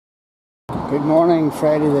Good morning,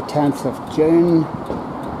 Friday the 10th of June,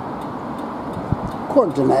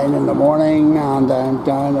 9:15 in the morning, and I'm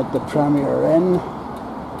down at the Premier Inn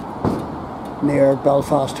near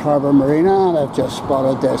Belfast Harbour Marina, and I've just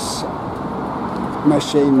spotted this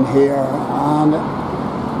machine here, and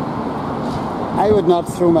I would not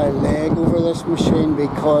throw my leg over this machine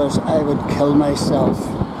because I would kill myself.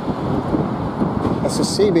 It's a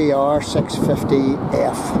CBR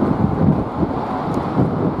 650F.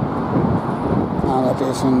 And it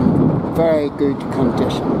is in very good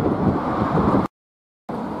condition.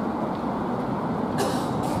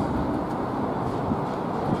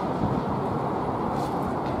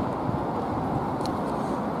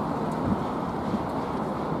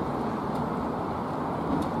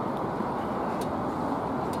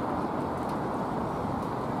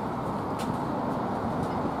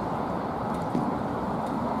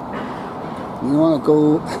 You want to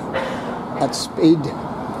go at speed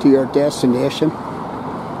to your destination,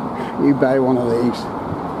 you buy one of these,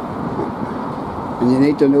 and you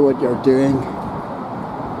need to know what you're doing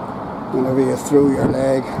whenever you throw your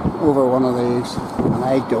leg over one of these, and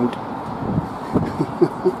I don't.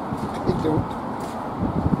 I don't.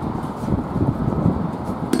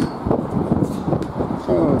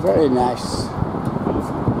 So very nice.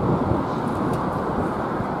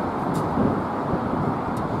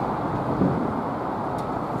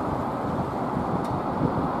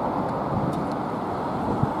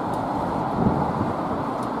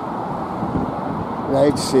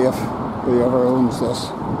 Ride safe, whoever owns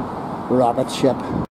this rocket ship.